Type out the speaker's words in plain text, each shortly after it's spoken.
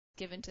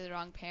given to the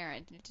wrong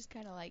parent, and it's just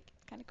kind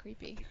of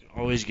creepy.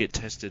 Always get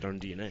tested on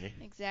DNA.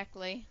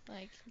 Exactly.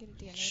 Like, get a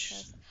DNA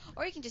test.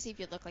 Or you can just see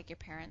if you look like your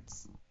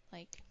parents.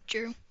 Like,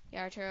 True.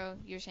 yeah, Arturo,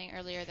 you were saying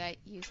earlier that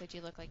you said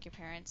you look like your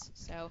parents,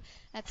 so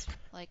that's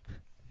like,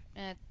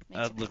 makes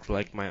I it look kinda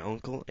like funny. my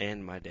uncle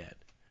and my dad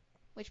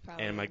Which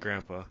probably and my wouldn't-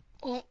 grandpa.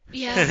 Well,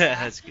 yeah.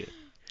 That's good.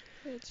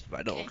 Which But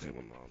I don't Okay. look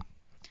like my mom.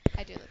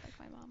 I do look like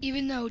my mom.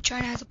 Even though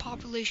China has a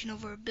population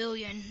over 1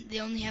 billion, they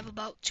only have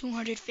about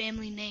 200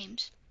 family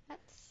names.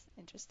 That's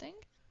interesting.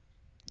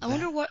 I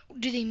wonder what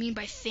do they mean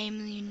by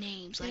family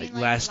names? I Like, mean,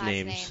 Like last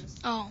names.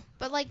 oh,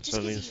 But like, just So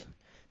it because means you,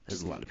 there's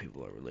just a lot of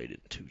people are related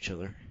to each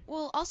other.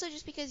 well, also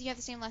just because you have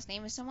the same last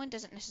name as someone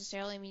doesn't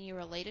necessarily mean you're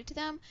related to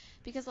them.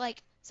 Because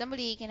like,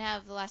 somebody can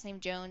have the last name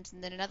Jones,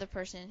 and then another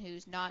person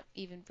who's not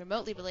even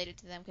remotely related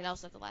to them could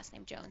also have the last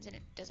name Jones, and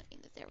it doesn't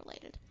mean that they're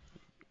related.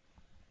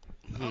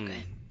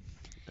 Okay.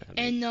 That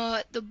And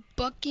the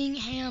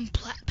Buckingham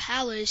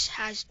Palace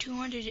has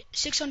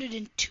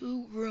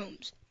 602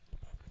 rooms.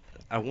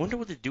 I wonder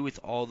what they do with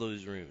all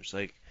those rooms.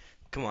 Like,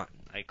 come on.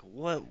 Like,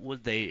 what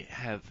would they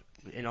have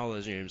in all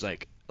those rooms?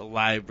 Like,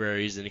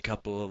 libraries and a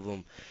couple of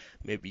them,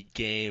 maybe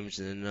games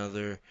and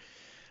another.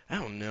 I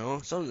don't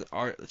know. Some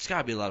art. It's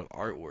gotta be a lot of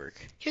artwork.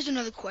 Here's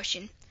another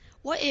question.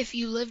 What if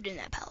you lived in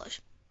that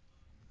palace?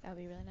 That would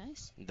be really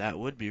nice. That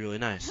would be really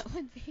nice. That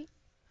would be.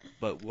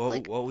 But what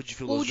Like, what would you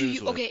fill What those would you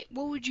rooms with? okay,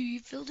 what would you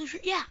fill this?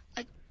 Yeah,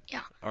 like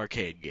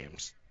Arcade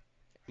games,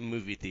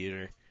 movie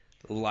theater,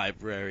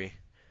 library.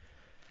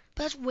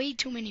 but that's way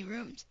too many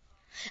rooms.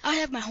 I'd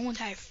have my whole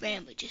entire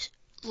family just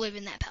live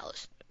in that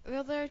palace.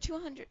 Well, there are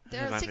 200.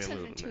 There My are family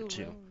lived in 602 there,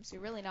 too. rooms.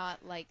 You're really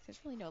not like. There's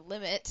really no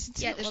limit.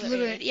 To Yeah, there's what it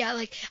literally is. yeah,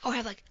 like I'll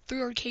have like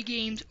 3 arcade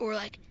games or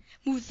like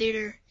movie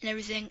theater and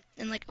everything,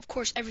 and like of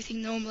course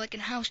everything normal like in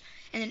a house,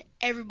 and then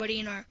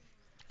everybody in our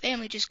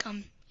family just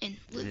come and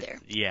live there,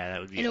 Yeah,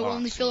 that would be and it will awesome.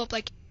 only fill up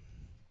like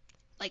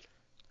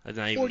And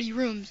not even- 40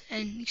 rooms,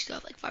 and you still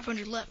have like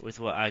 500 left.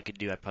 with what I could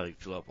do, I'd probably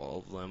fill up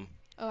all of them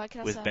Oh, I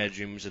could also. with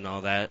bedrooms and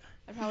all that.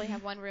 I'd probably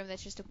have one room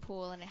that's just a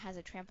pool and it has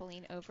a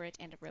trampoline over it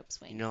and a rope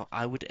swing. You know,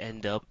 I would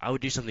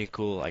do something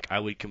cool. Like, I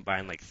would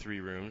combine like 3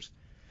 rooms.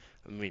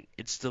 I mean,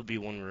 it'd still be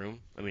one room.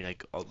 I mean,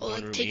 like Or one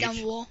like room take each. down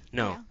the wall.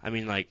 No, Yeah. I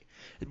mean like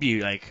it'd be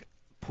like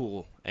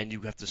pool, and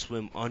you have to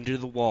swim under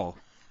the wall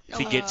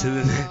to Oh, get to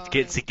the Oh,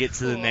 get to get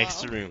to the cool.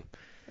 next room.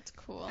 That's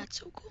cool. that's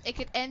so cool. It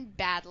could end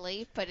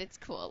badly, but it's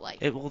cool.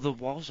 Like, Well, the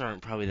walls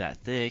aren't probably that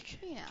thick.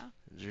 yeah.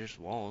 They're just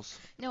walls.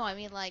 No, I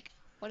mean like,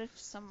 what if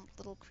some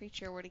little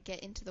creature were to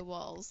get into the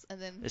walls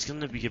and then? It's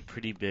gonna be a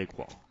pretty big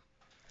wall.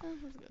 Oh,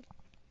 that's good.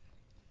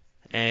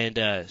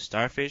 And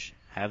starfish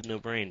have no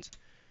brains.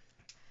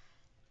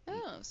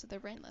 Oh, so they're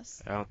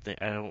brainless. I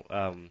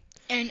don't.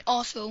 And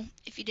also,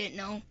 if you didn't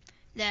know,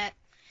 that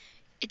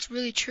it's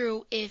really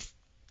true if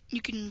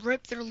you can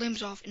rip their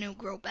limbs off and it'll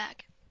grow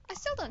back. I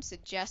still don't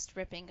suggest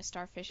ripping a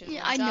starfish's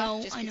Yeah, limbs I off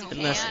know, just I 'cause know. you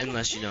Unless can.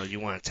 unless you know you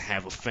want it to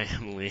have a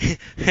family.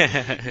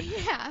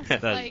 Yeah,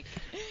 but That- like.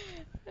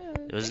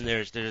 Wasn't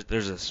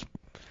there's a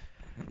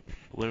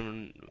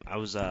when I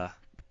was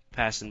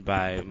passing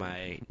by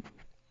my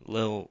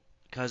little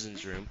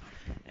cousin's room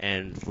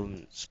and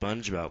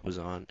SpongeBob was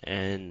on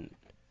and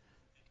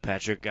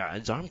Patrick got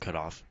his arm cut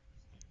off.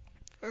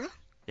 Really?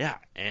 Yeah,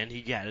 and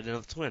he got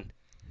another twin.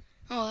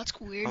 Oh, that's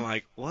weird. I'm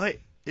like, what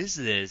is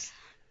this?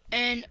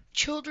 And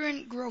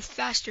children grow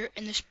faster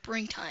in the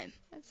springtime.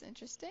 That's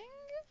interesting.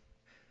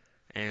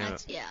 And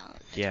That's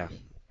yeah,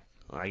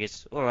 well, I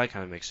guess that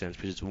kind of makes sense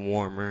because it's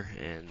warmer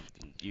and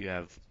you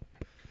have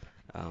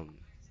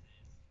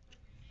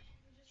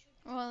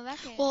Well, that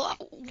can. Well,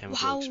 Chemical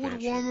how would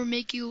expansion. warmer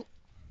make you?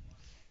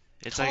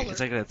 it's Taller. like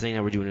that thing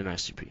that we're doing in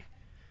ICP.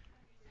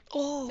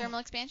 Oh, Thermal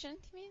expansion,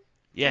 you mean?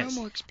 Yes.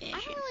 thermal I expansion.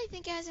 don't really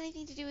think it has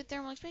anything to do with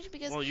thermal expansion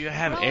because. Well, you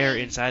have air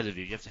growing- inside of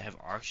you. You have to have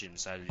oxygen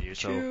inside of you.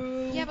 So,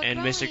 True. Yeah, but and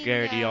Mr. growing,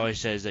 Garrity always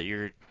says that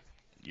you're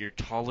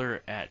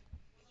taller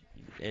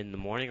in the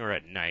morning or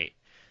at night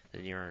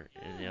than you are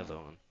in the other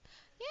one.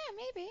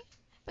 Yeah, maybe.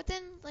 But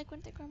then, like,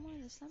 wouldn't it grow more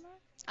in the summer?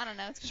 I don't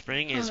know. It's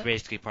Spring is Okay.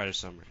 basically part of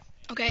summer.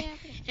 Okay. Yeah,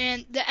 pretty-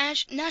 And the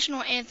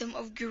national anthem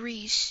of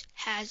Greece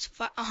has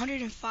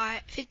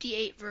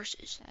 158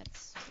 verses.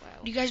 that's wow.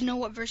 Do you guys know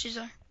what verses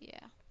are? Yeah,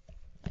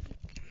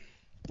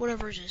 What are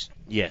verses?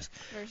 Yes,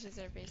 verses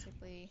are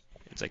basically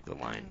it's like the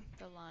line.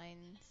 the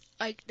lines.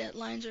 Like that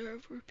lines are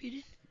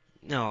repeated?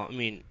 No, I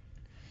mean,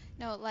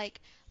 No,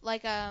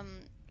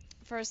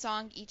 for a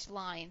song, each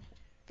line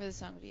for the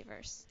song would be a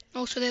verse.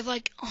 Oh, so they have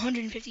like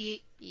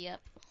 158. Yep,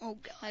 Oh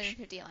gosh.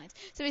 150 lines.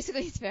 So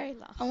basically, it's very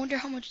long. I wonder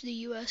how much the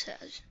U.S.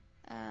 has.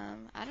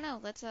 I don't know.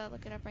 Let's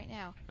look it up right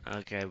now.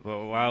 okay,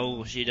 but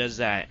while she does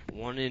that,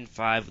 1 in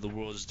 5 of the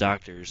world's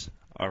doctors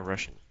are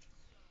Russian.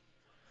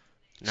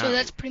 So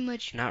that's pretty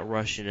much. not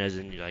Russian as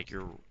in like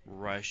you're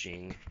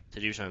rushing to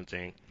do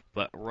something,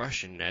 but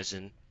Russian as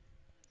in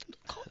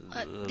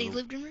They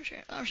lived in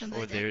Russia or something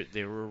or like that.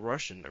 they were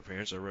Russian. Their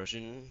parents are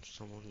Russian.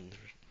 Someone.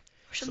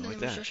 Or something like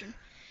that was that. Russian.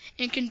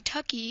 In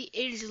Kentucky,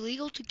 it is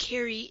illegal to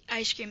carry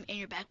ice cream in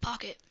your back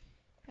pocket.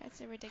 That's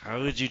a ridiculous. How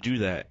would you do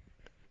that?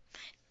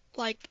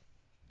 Like,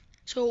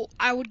 So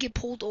I would get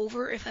pulled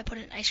over if I put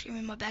an ice cream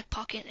in my back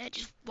pocket and I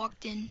just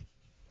walked in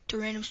to a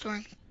random store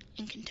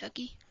in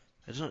Kentucky.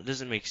 It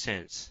doesn't make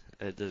sense.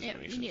 It doesn't Yeah,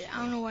 make me sense. neither. I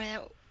don't know why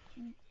that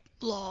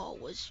law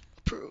was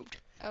approved.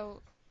 Oh,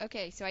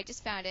 okay. So I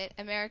just found it.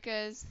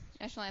 America's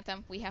national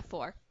anthem. We have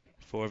 4.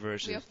 4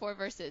 verses. We have 4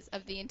 verses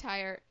of the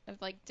entire of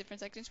like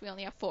different sections. We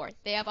only have 4.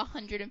 They have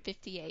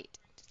 158.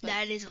 Just, like,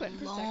 That is put a in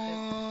perspective.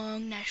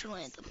 long national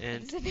anthem.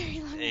 And It's a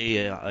very long.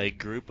 a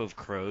group of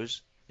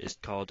crows is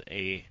called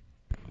a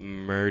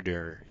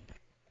murder.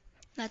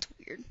 That's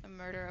weird. A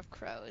murder of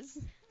crows.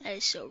 That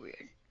is so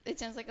weird. It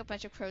sounds like a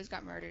bunch of crows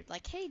got murdered.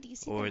 Like, hey, do you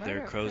see Or the murder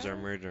their of crows crow? are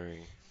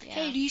murdering. Yeah.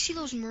 Hey, do you see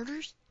those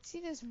murders? see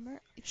those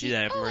See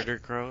that oh, murder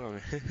crow?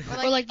 Or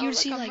like you would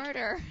look, see a like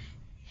murder.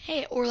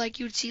 Hey, or like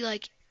you would see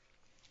like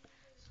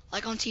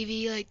on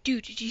TV, like,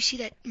 dude, did you see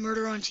that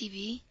murder on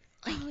TV?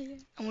 Like, Oh yeah.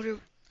 I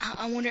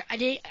wonder. I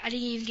didn't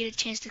even get a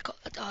chance to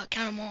count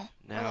them all.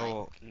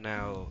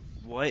 Now,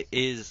 what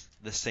is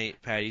the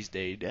St. Patty's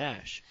Day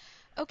Dash?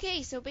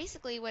 Okay, so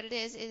basically what it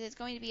is it's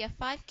going to be a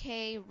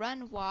 5K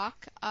run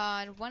walk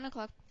on 1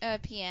 o'clock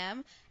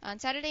p.m. on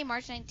Saturday,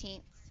 March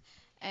 19th,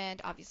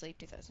 and obviously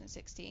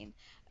 2016.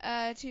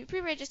 To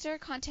pre-register,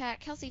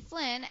 contact Kelsey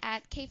Flynn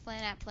at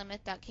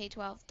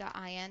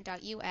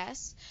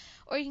kflynn@plymouth.k12.in.us,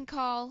 or you can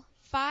call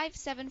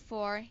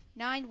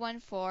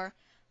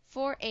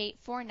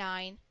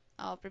 574-914-4849.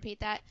 I'll repeat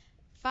that,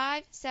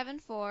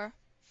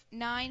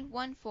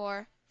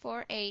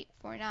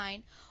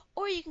 574-914-4849,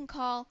 or you can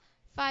call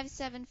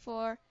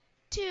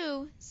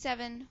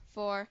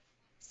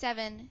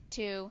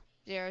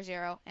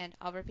 574-274-7200, and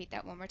I'll repeat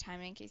that one more time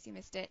in case you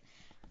missed it.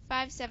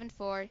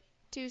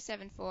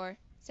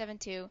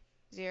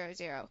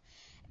 574-274-7200.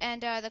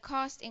 And the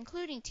cost,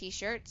 including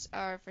T-shirts,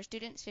 are for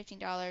students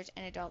 $15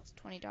 and adults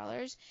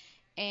 $20.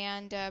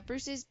 And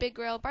Bruce's Big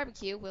Grill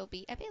Barbecue will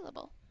be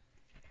available.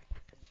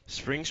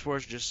 Spring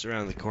sports just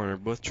around the corner.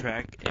 Both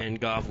track and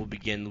golf will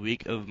begin the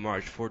week of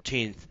March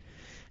 14th.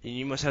 And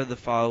you must have the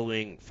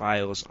following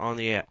files on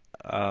the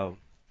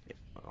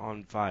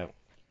on file.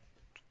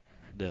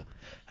 The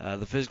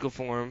physical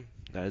form,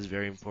 that is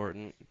very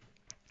important.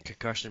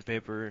 Concussion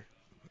paper,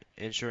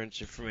 insurance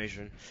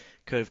information,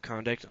 code of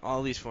conduct.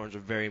 All these forms are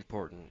very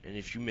important. And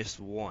if you miss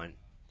one,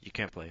 you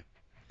can't play.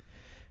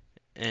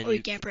 And Or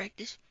you can't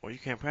practice. Or you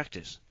can't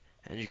practice.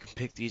 And you can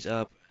pick these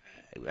up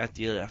at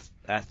the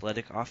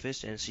athletic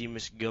office and see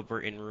Miss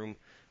Gilbert in room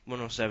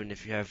 107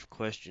 if you have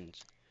questions.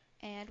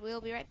 And we'll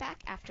be right back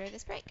after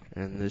this break.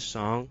 And this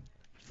song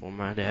for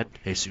my dad,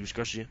 Jesus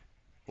Garcia,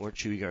 or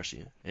Chewy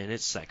Garcia, and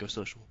it's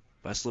Psychosocial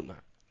by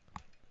Slipknot.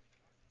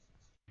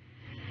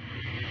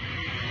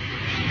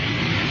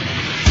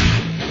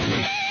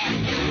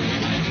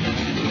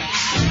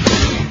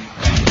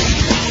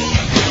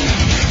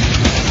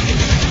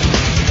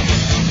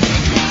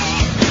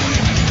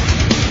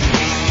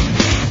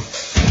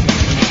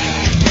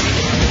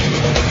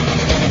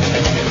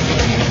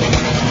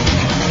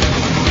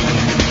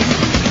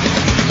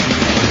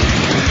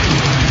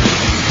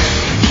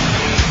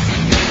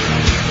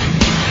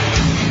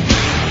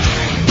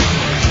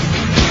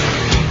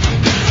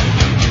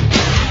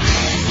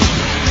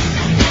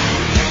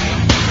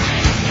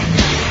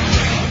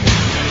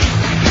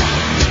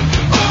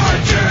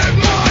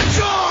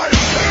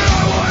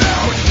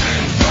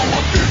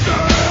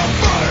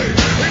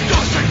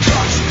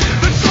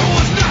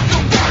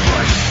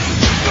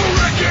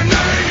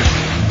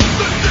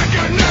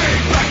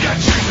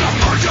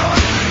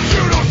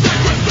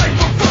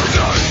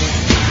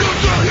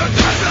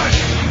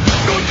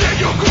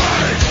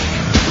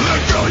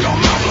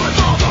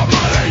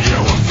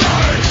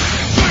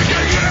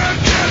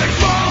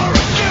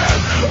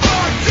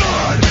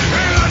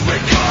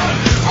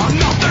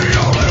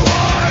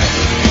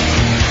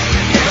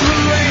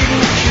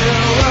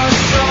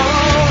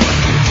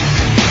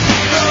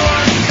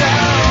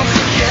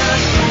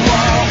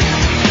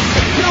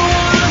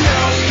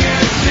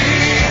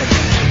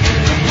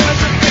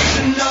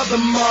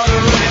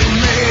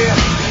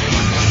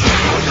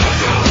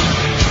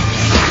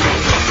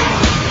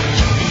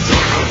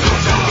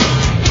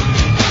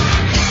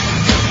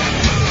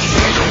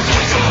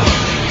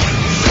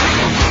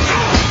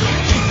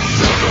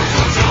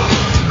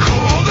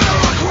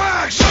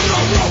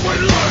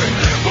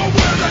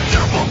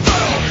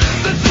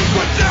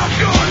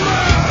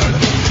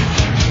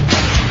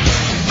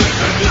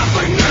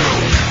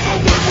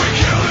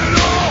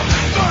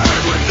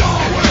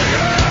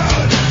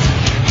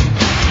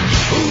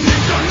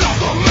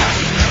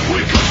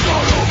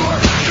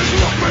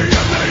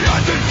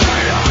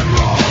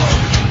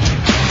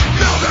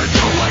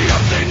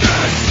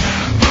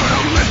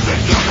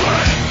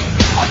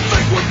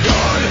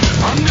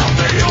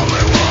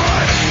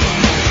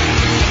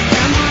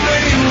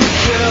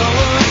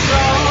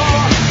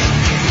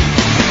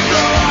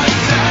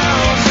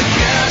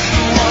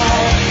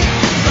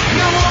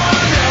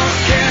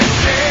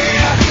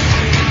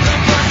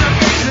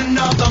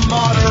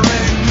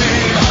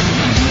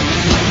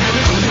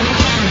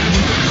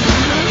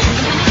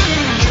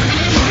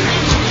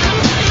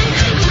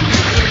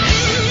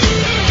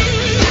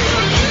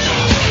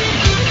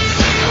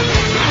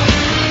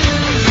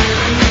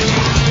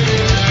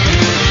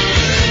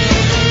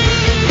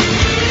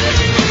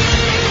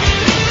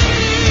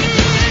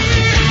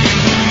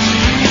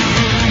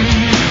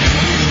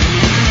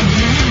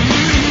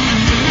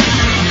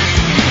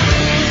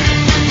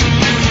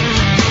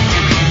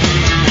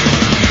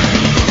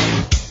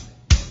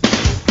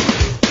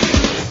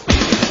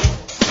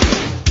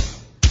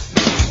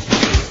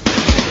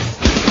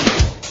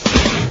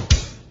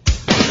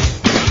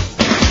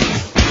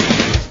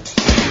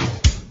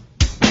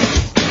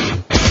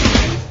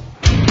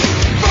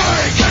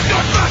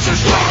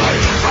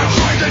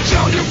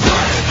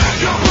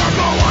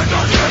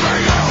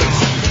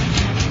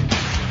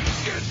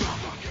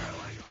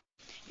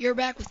 you're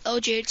back with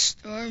LJ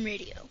Storm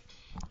Radio.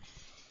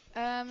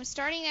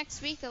 Starting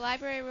next week, the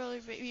library will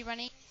be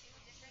running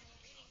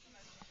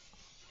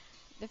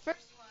the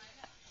first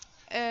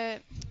one.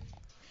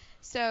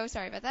 So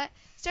sorry about that.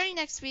 Starting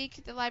next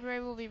week, the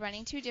library will be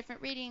running 2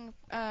 different reading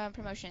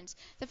promotions.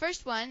 The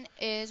first one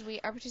is we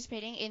are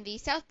participating in the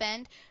South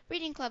Bend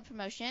Reading Club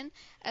promotion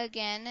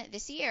again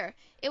this year.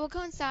 It will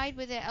coincide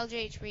with the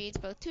LJH Reads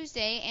both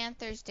Tuesday and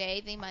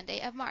Thursday, the Monday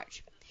of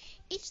March.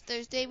 Each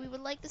Thursday, we would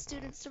like the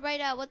students to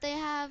write out what they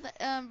have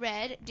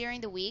read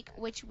during the week,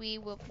 which we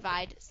will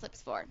provide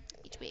slips for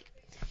each week.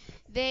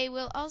 They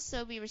will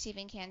also be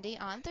receiving candy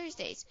on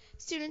Thursdays.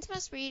 Students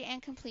must read and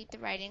complete the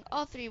writing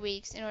all 3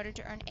 weeks in order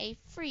to earn a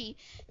free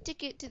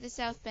ticket to the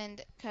South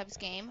Bend Cubs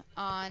game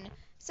on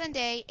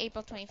Sunday,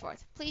 April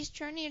 24th. Please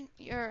turn in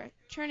your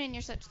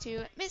slips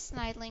to Miss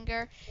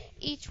Neidlinger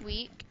each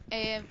week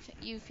if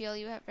you feel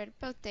you have read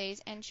both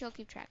days, and she'll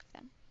keep track of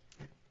them.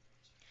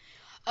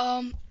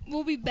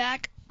 We'll be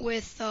back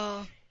with,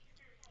 we're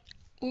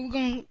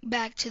going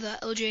back to the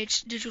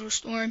LJH Digital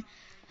Storm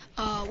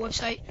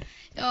website.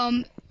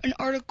 An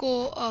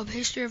article of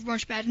history of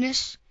March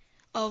Madness,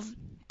 of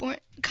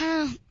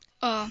kind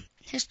of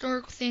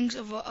historical things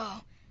of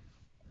how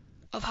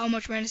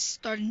March Madness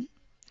started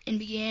and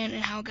began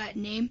and how it got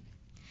named.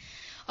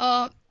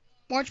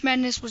 March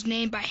Madness was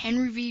named by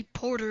Henry V.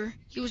 Porter.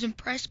 He was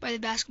impressed by the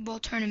basketball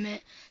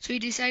tournament, so he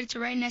decided to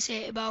write an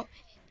essay about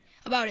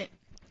it.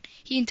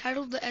 He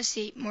entitled the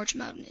essay March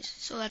Madness,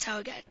 so that's how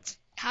it got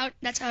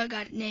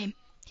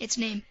its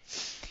name.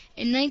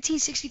 In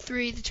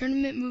 1963, the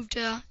tournament moved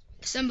to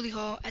Assembly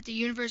Hall at the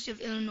University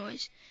of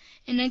Illinois.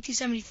 In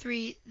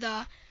 1973,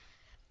 the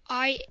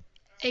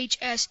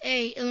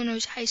IHSA,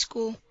 Illinois High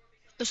School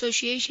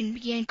Association,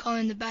 began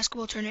calling the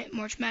basketball tournament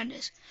March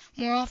Madness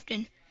more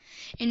often.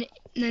 In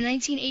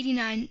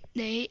 1989,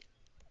 the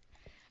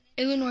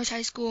Illinois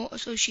High School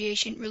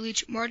Association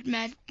released March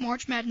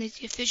Madness,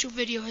 the official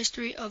video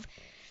history of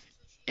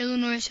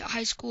Illinois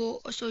High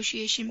School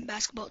Association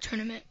basketball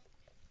tournament.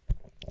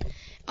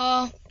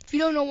 If you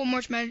don't know what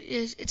March Madness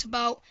is, it's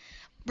about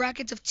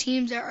brackets of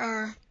teams that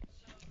are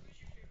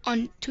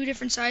on 2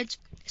 different sides.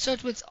 It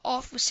starts with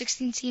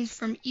 16 teams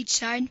from each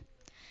side.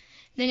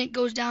 Then it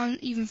goes down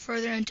even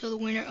further until the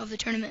winner of the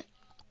tournament.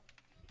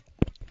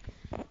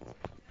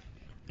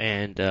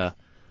 And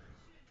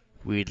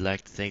we'd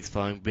like to thank the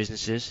following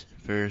businesses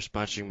for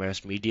sponsoring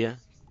Mass Media: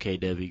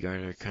 KW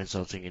Garner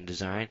Consulting and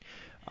Design,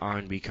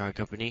 R&B Car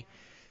Company,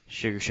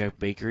 Sugar Shack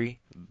Bakery,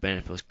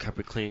 Benefits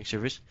Carpet Cleaning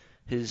Service,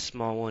 His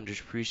Small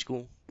Wonders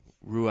Preschool,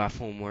 Ruoff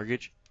Home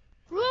Mortgage,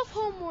 Ruoff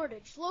Home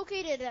Mortgage,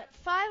 located at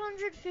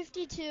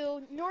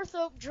 552 North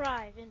Oak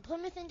Drive in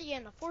Plymouth,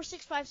 Indiana,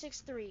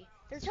 46563.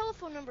 Their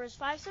telephone number is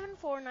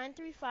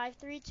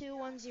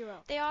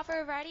 574-935-3210. They offer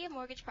a variety of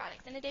mortgage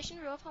products. In addition,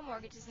 Ruoff Home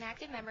Mortgage is an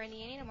active member in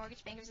the Indiana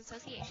Mortgage Bankers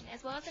Association,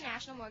 as well as the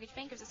National Mortgage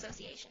Bankers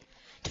Association.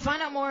 To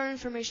find out more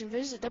information,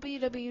 visit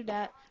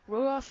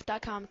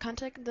www.ruoff.com.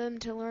 Contact them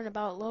to learn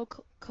about low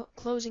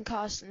closing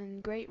costs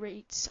and great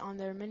rates on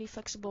their many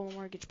flexible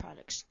mortgage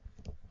products.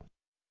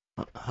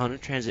 Hunter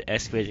Transit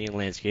Excavating and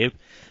Landscape,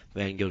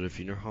 Van Gilder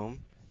Funeral Home,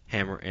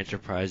 Hammer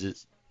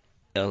Enterprises,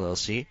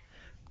 LLC,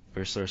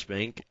 First Source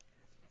Bank,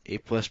 A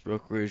Plus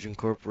Brokerage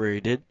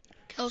Incorporated,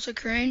 Kelso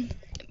Crane,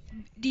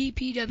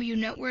 DPW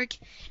Network,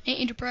 and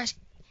Enterprise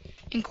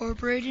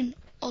Incorporated,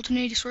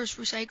 Alternative Source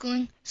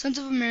Recycling, Sons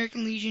of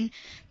American Legion,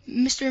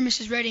 Mr. and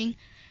Mrs. Redding,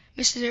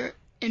 Mr.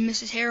 and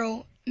Mrs.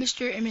 Harrell,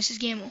 Mr. and Mrs.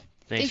 Gamble.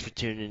 Thanks for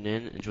tuning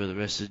in. Enjoy the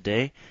rest of the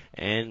day,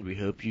 and we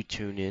hope you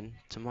tune in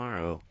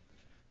tomorrow.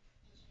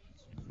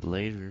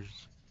 Laters,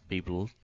 people.